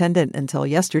superintendent until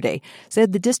yesterday,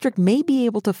 said the district may be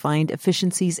able to find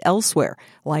efficiencies elsewhere,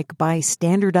 like by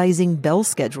standardizing bell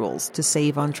schedules to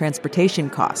save on transportation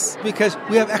costs. Because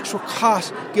we have extra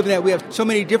costs, given that we have so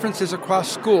many differences across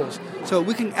schools. So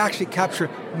we can actually capture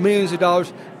millions of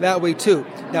dollars that way, too.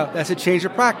 Now, that's a change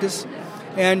of practice,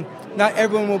 and Not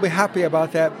everyone will be happy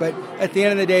about that, but at the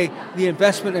end of the day, the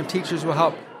investment in teachers will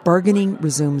help. Bargaining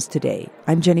resumes today.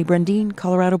 I'm Jenny Brendine,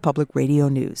 Colorado Public Radio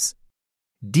News.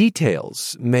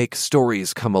 Details make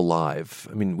stories come alive.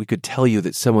 I mean, we could tell you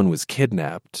that someone was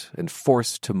kidnapped and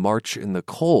forced to march in the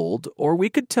cold, or we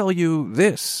could tell you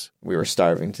this. We were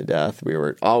starving to death. We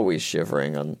were always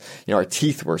shivering. Our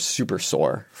teeth were super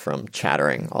sore from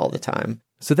chattering all the time.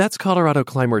 So that's Colorado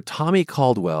climber Tommy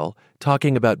Caldwell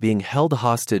talking about being held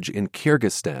hostage in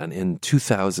Kyrgyzstan in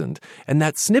 2000. And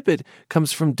that snippet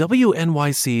comes from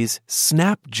WNYC's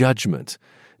Snap Judgment.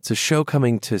 It's a show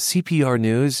coming to CPR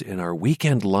News in our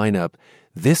weekend lineup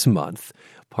this month,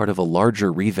 part of a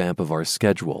larger revamp of our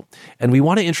schedule. And we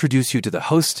want to introduce you to the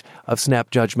host of Snap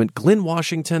Judgment, Glynn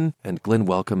Washington. And Glynn,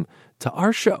 welcome to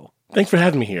our show. Thanks for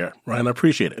having me here, Ryan. I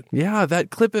appreciate it. Yeah, that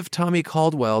clip of Tommy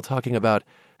Caldwell talking about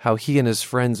how he and his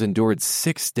friends endured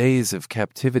 6 days of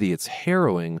captivity. It's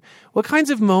harrowing. What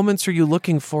kinds of moments are you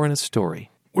looking for in a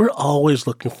story? We're always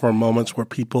looking for moments where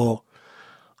people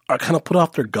are kind of put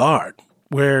off their guard,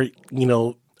 where,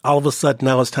 all of a sudden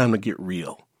now it's time to get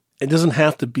real. It doesn't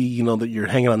have to be, that you're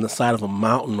hanging on the side of a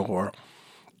mountain or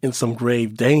in some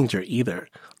grave danger either.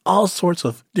 All sorts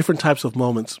of different types of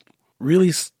moments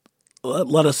really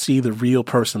let us see the real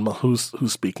person who's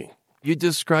speaking. You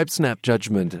described Snap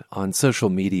Judgment on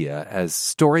social media as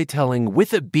storytelling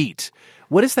with a beat.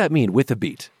 What does that mean, with a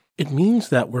beat? It means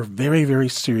that we're very, very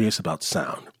serious about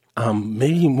sound,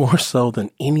 maybe more so than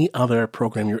any other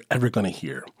program you're ever going to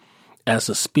hear. As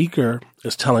a speaker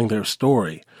is telling their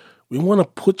story, we want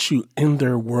to put you in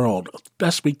their world as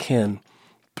best we can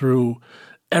through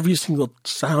every single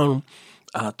sound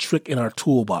trick in our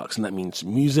toolbox. And that means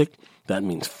music, that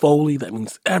means Foley, that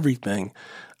means everything.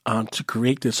 To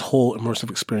create this whole immersive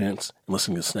experience and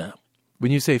listening to Snap.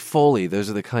 When you say Foley, those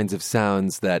are the kinds of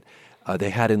sounds that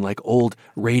they had in like old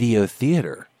radio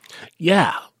theater.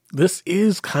 Yeah, this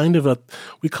is kind of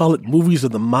we call it movies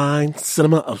of the mind,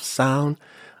 cinema of sound,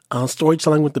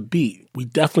 storytelling with the beat. We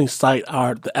definitely cite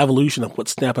the evolution of what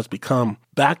Snap has become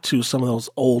back to some of those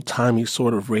old-timey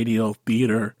sort of radio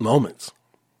theater moments.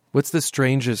 What's the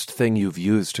strangest thing you've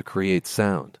used to create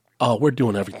sound? Oh, we're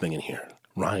doing everything in here,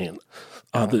 Ryan.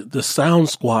 The sound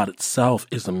squad itself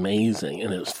is amazing,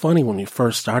 and it was funny when we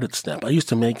first started Snap. I used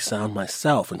to make sound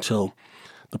myself until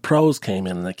the pros came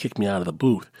in and they kicked me out of the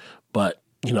booth. But,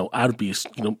 I would be,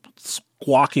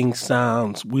 squawking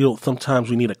sounds. Sometimes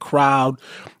we need a crowd.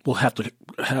 We'll have to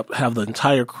have the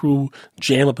entire crew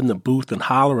jam up in the booth and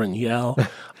holler and yell.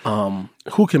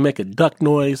 Who can make a duck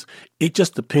noise? It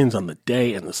just depends on the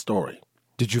day and the story.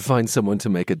 Did you find someone to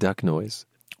make a duck noise?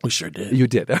 We sure did. You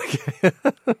did. Okay.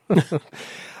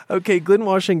 Okay, Glynn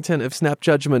Washington of Snap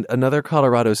Judgment. Another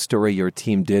Colorado story your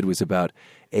team did was about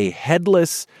a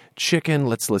headless chicken.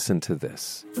 Let's listen to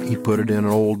this. He put it in an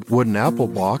old wooden apple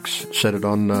box, set it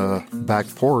on the back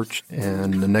porch,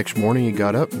 and the next morning he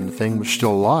got up and the thing was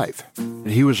still alive.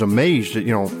 He was amazed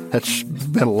that, that's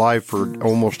been alive for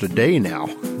almost a day now.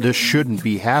 This shouldn't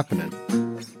be happening.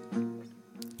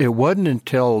 It wasn't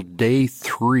until day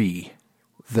 3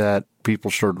 that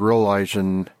people started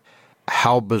realizing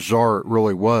how bizarre it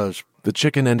really was. The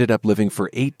chicken ended up living for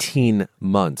 18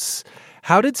 months.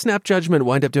 How did Snap Judgment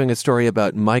wind up doing a story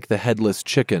about Mike the Headless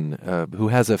Chicken, who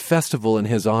has a festival in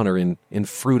his honor in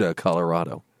Fruita,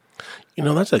 Colorado?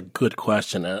 That's a good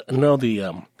question. I know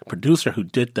the producer who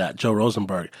did that, Joe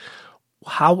Rosenberg,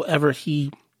 however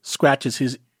he scratches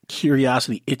his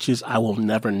curiosity itches, I will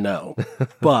never know.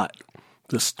 But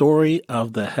the story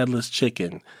of the Headless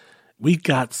Chicken, we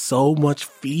got so much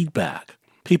feedback.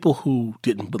 People who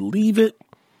didn't believe it,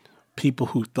 people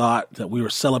who thought that we were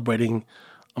celebrating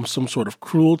some sort of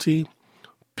cruelty,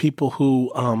 people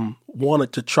who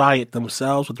wanted to try it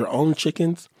themselves with their own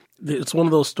chickens. It's one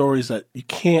of those stories that you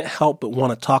can't help but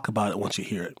want to talk about it once you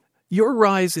hear it. Your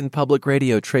rise in public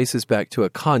radio traces back to a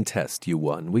contest you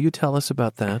won. Will you tell us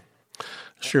about that?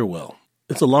 Sure will.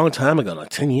 It's a long time ago, like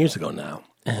 10 years ago now,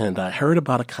 and I heard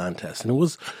about a contest, and it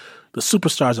was the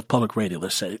superstars of public radio. They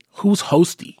said, who's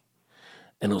hosty?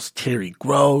 And it was Terry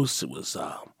Gross, it was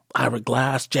Ira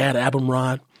Glass, Jad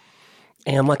Abumrad.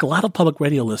 And like a lot of public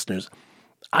radio listeners,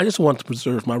 I just wanted to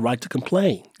preserve my right to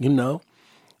complain, the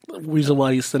reason why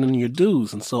you send in your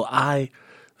dues. And so I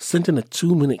sent in a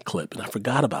 2-minute clip, and I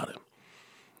forgot about it.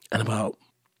 And about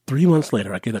 3 months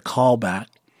later, I get a call back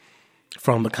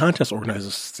from the contest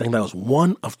organizers saying that I was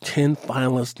one of 10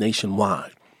 finalists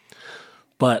nationwide.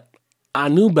 But I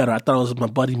knew better. I thought it was my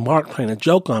buddy Mark playing a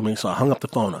joke on me, so I hung up the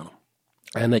phone on him.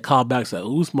 And they called back and said,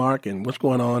 who's Mark and what's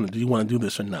going on and do you want to do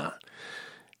this or not?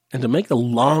 And to make a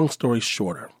long story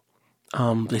shorter,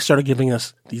 they started giving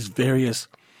us these various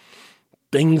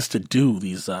things to do,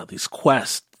 these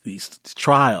quests, these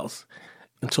trials,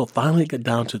 until finally it got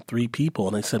down to 3 people,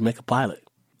 and they said, make a pilot.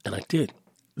 And I did.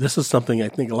 This is something I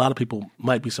think a lot of people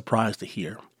might be surprised to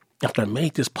hear. After I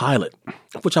made this pilot,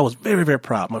 of which I was very, very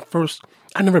proud,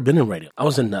 I'd never been in radio. I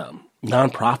was in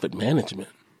nonprofit management.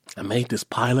 I made this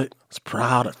pilot. I was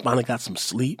proud. I finally got some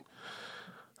sleep.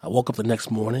 I woke up the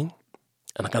next morning,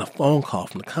 and I got a phone call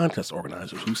from the contest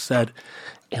organizers who said,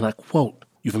 and I quote,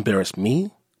 "You've embarrassed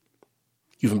me.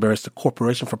 You've embarrassed the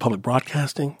Corporation for Public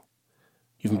Broadcasting.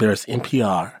 You've embarrassed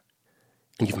NPR,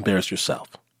 and you've embarrassed yourself."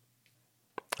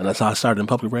 And that's how I started in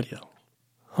public radio.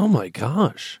 Oh, my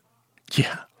gosh.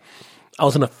 Yeah. I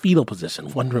was in a fetal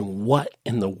position, wondering what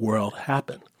in the world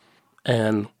happened.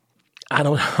 And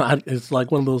it's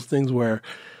like one of those things where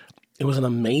it was an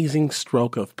amazing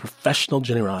stroke of professional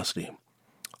generosity.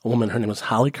 A woman, her name is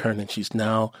Holly Kernan. She's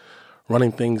now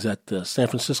running things at the San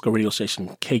Francisco radio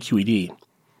station KQED.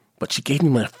 But she gave me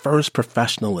my first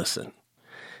professional listen.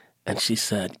 And she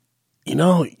said,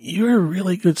 you're a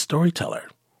really good storyteller.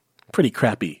 Pretty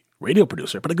crappy radio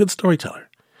producer, but a good storyteller.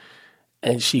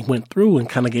 And she went through and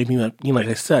kind of gave me that, like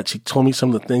I said, she told me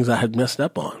some of the things I had messed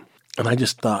up on. And I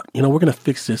just thought, we're going to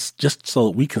fix this just so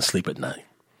we can sleep at night.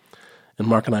 And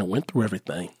Mark and I went through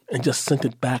everything and just sent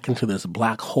it back into this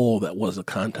black hole that was a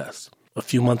contest. A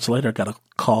few months later, I got a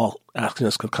call asking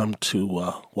us to come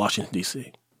to Washington,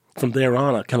 D.C. From there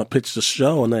on, I kind of pitched the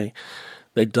show, and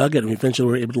they dug it, and we eventually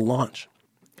were able to launch.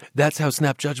 That's how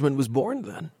Snap Judgment was born,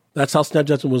 then? That's how Snap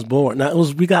Judgment was born. Now,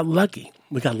 we got lucky.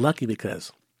 We got lucky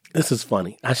because, this is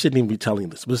funny. I shouldn't even be telling you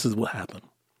this, but this is what happened.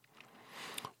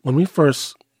 When we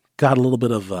first got a little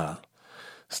bit of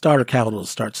starter capital to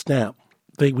start Snap,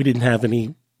 we didn't have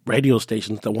any radio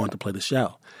stations that wanted to play the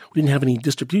show. We didn't have any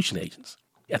distribution agents.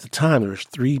 At the time, there was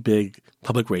 3 big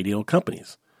public radio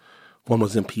companies. One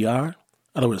was NPR,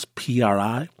 other was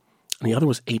PRI, and the other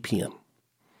was APM.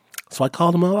 So I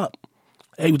called them all up.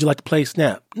 Hey, would you like to play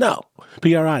Snap? No.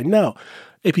 PRI? No.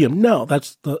 APM? No.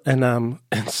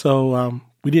 And so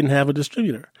we didn't have a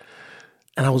distributor.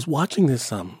 And I was watching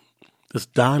this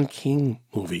Don King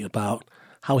movie about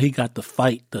how he got the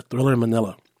fight, the Thriller in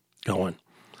Manila, going.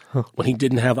 When he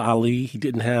didn't have Ali, he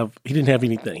didn't have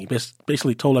anything. He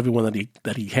basically told everyone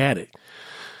that he had it.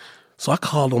 So I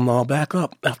called them all back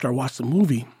up after I watched the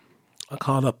movie. I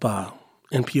called up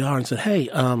NPR and said, "Hey,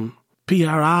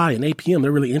 PRI and APM,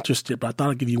 they're really interested, but I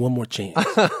thought I'd give you one more chance."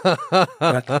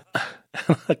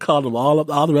 I called them all up,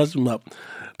 all the rest of them up,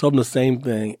 told them the same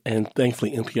thing, and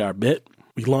thankfully NPR bit.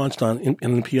 We launched on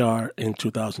NPR in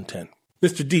 2010.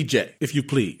 Mr. DJ, if you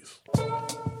please.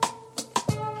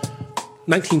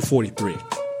 1943.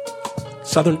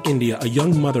 Southern India, a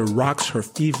young mother rocks her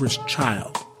feverish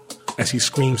child as he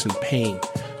screams in pain.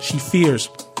 She fears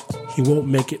he won't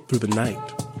make it through the night.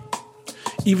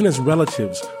 Even as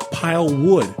relatives pile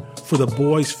wood for the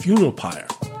boy's funeral pyre,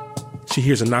 she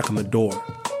hears a knock on the door.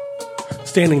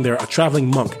 Standing there, a traveling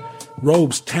monk,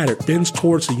 robes tattered, bends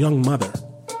towards the young mother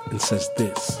and says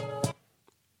this: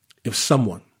 "If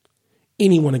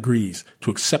anyone agrees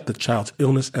to accept the child's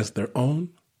illness as their own,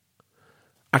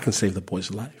 I can save the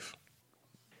boy's life."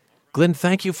 Glenn,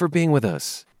 thank you for being with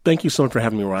us. Thank you so much for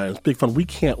having me, Ryan. It's big fun. We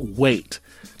can't wait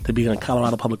to be on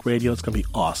Colorado Public Radio. It's going to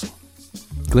be awesome.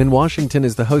 Glenn Washington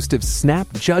is the host of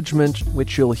Snap Judgment,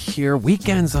 which you'll hear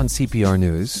weekends on CPR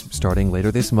News, starting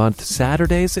later this month,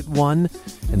 Saturdays at 1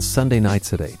 and Sunday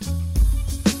nights at 8.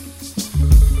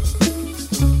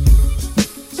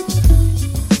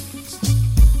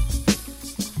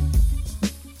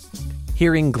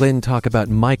 Hearing Glenn talk about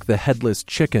Mike the Headless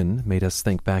Chicken made us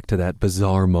think back to that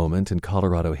bizarre moment in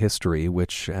Colorado history,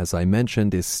 which, as I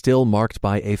mentioned, is still marked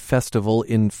by a festival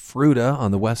in Fruita on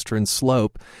the western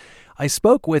slope. I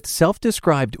spoke with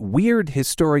self-described weird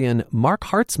historian Mark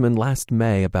Hartzman last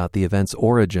May about the event's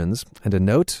origins, and a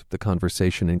note, the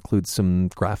conversation includes some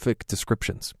graphic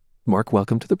descriptions. Mark,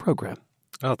 welcome to the program.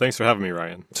 Oh, thanks for having me,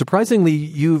 Ryan. Surprisingly,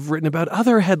 you've written about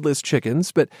other headless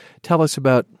chickens, but tell us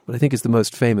about what I think is the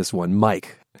most famous one,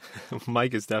 Mike.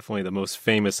 Mike is definitely the most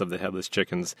famous of the headless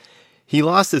chickens. He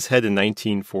lost his head in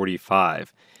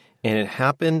 1945, and it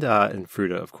happened in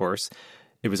Fruita, of course.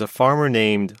 It was a farmer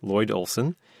named Lloyd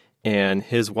Olson, and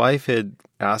his wife had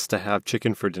asked to have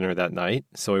chicken for dinner that night,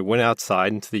 so he went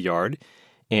outside into the yard,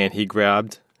 and he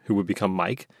grabbed who would become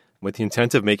Mike with the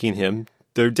intent of making him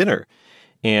their dinner.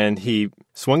 And he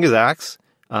swung his axe,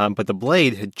 but the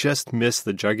blade had just missed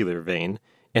the jugular vein,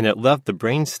 and it left the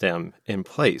brainstem in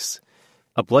place.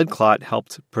 A blood clot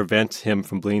helped prevent him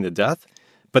from bleeding to death,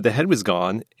 but the head was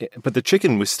gone, but the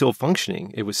chicken was still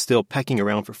functioning. It was still pecking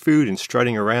around for food and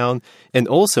strutting around, and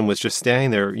Olson was just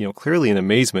standing there, clearly in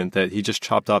amazement that he just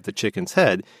chopped off the chicken's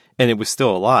head, and it was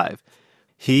still alive.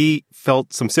 He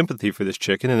felt some sympathy for this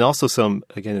chicken and also some,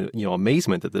 again,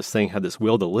 amazement that this thing had this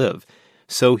will to live.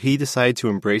 So he decided to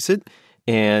embrace it,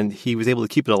 and he was able to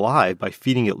keep it alive by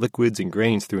feeding it liquids and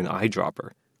grains through an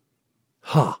eyedropper.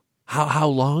 Huh. How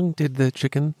long did the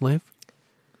chicken live?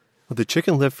 Well, the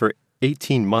chicken lived for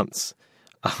 18 months.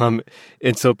 And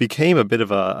so it became a bit of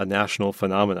a national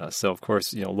phenomena. So, of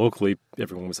course, locally,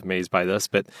 everyone was amazed by this.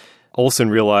 But Olson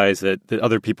realized that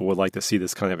other people would like to see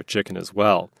this kind of a chicken as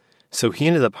well. So he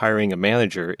ended up hiring a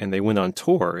manager, and they went on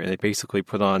tour, and they basically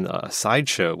put on a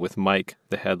sideshow with Mike,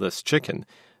 the headless chicken.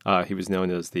 He was known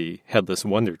as the Headless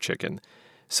Wonder Chicken.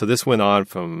 So this went on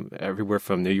from everywhere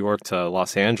from New York to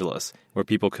Los Angeles, where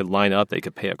people could line up, they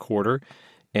could pay $0.25,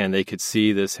 and they could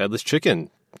see this headless chicken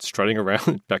strutting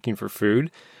around, becking for food.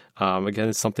 Again,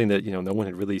 it's something that no one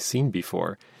had really seen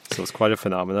before. So it's quite a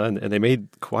phenomenon, and they made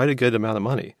quite a good amount of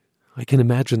money. I can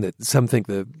imagine that something,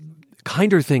 the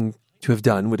kinder thing to have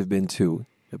done would have been to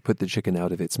put the chicken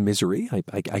out of its misery.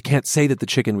 I can't say that the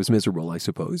chicken was miserable, I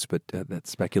suppose, but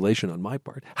that's speculation on my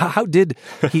part. How did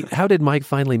Mike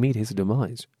finally meet his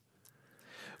demise?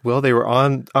 Well, they were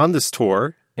on this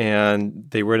tour, and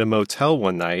they were at a motel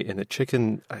one night, and the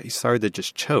chicken, he started to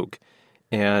just choke.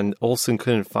 And Olson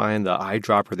couldn't find the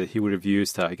eyedropper that he would have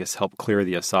used to, I guess, help clear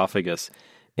the esophagus.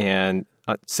 And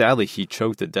sadly, he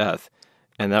choked to death.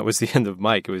 And that was the end of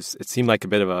Mike. It seemed like a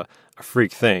bit of a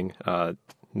freak thing,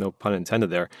 no pun intended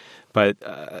there. But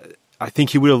I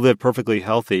think he would have lived perfectly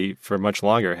healthy for much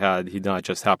longer had he not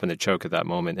just happened to choke at that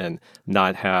moment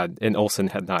and Olson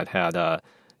had not had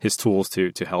his tools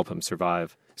to help him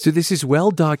survive. So this is well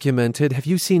documented. Have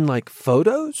you seen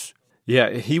photos?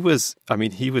 Yeah, he was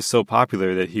so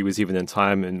popular that he was even in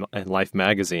Time and Life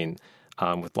magazine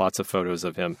with lots of photos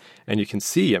of him. And you can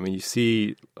see, you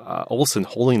see Olson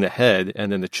holding the head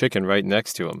and then the chicken right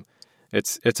next to him.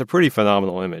 It's a pretty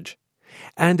phenomenal image.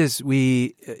 And as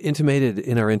we intimated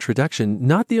in our introduction,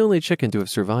 not the only chicken to have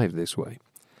survived this way.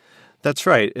 That's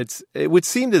right. It would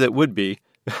seem that it would be,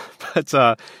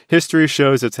 but history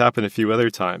shows it's happened a few other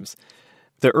times.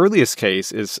 The earliest case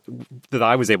that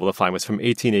I was able to find was from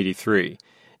 1883.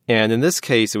 And in this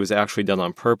case, it was actually done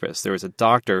on purpose. There was a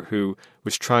doctor who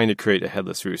was trying to create a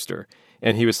headless rooster.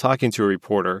 And he was talking to a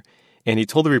reporter, and he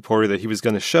told the reporter that he was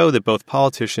going to show that both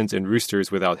politicians and roosters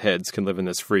without heads can live in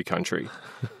this free country.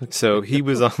 So he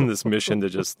was on this mission to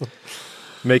just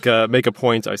make a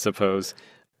point, I suppose.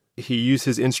 He used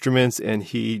his instruments, and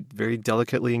he very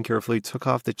delicately and carefully took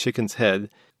off the chicken's head,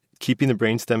 keeping the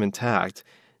brainstem intact.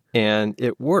 And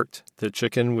it worked. The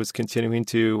chicken was continuing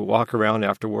to walk around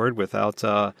afterward without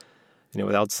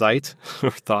sight or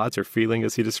thoughts or feeling,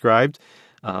 as he described.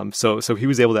 So he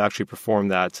was able to actually perform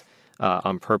that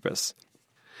on purpose.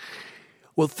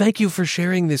 Well, thank you for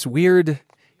sharing this weird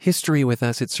history with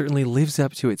us. It certainly lives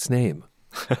up to its name.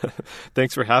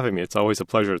 Thanks for having me. It's always a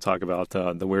pleasure to talk about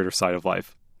the weirder side of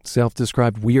life.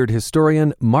 Self-described weird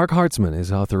historian Mark Hartzman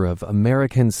is author of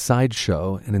American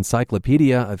Sideshow, an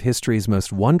encyclopedia of history's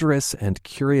most wondrous and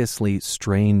curiously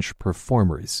strange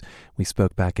performers. We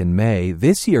spoke back in May.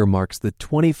 This year marks the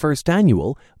 21st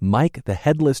annual Mike the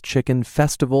Headless Chicken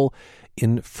Festival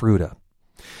in Fruita.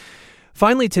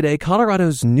 Finally today,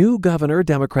 Colorado's new governor,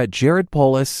 Democrat Jared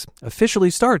Polis, officially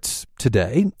starts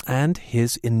today, and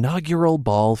his inaugural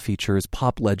ball features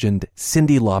pop legend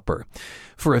Cyndi Lauper.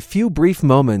 For a few brief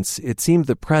moments, it seemed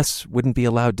the press wouldn't be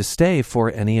allowed to stay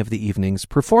for any of the evening's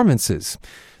performances.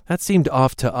 That seemed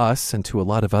off to us and to a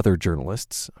lot of other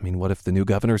journalists. What if the new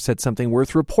governor said something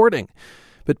worth reporting?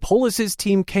 But Polis's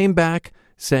team came back,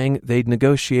 saying they'd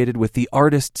negotiated with the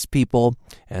artists' people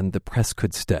and the press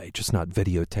could stay, just not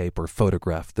videotape or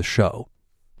photograph the show.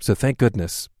 So thank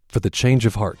goodness for the change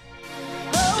of heart.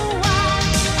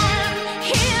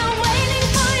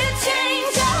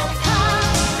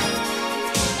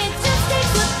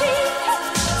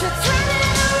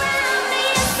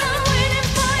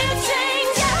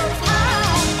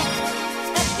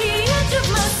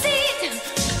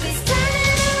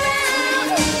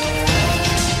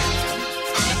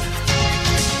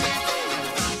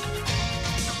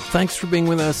 Thanks for being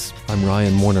with us. I'm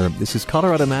Ryan Warner. This is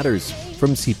Colorado Matters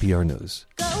from CPR News.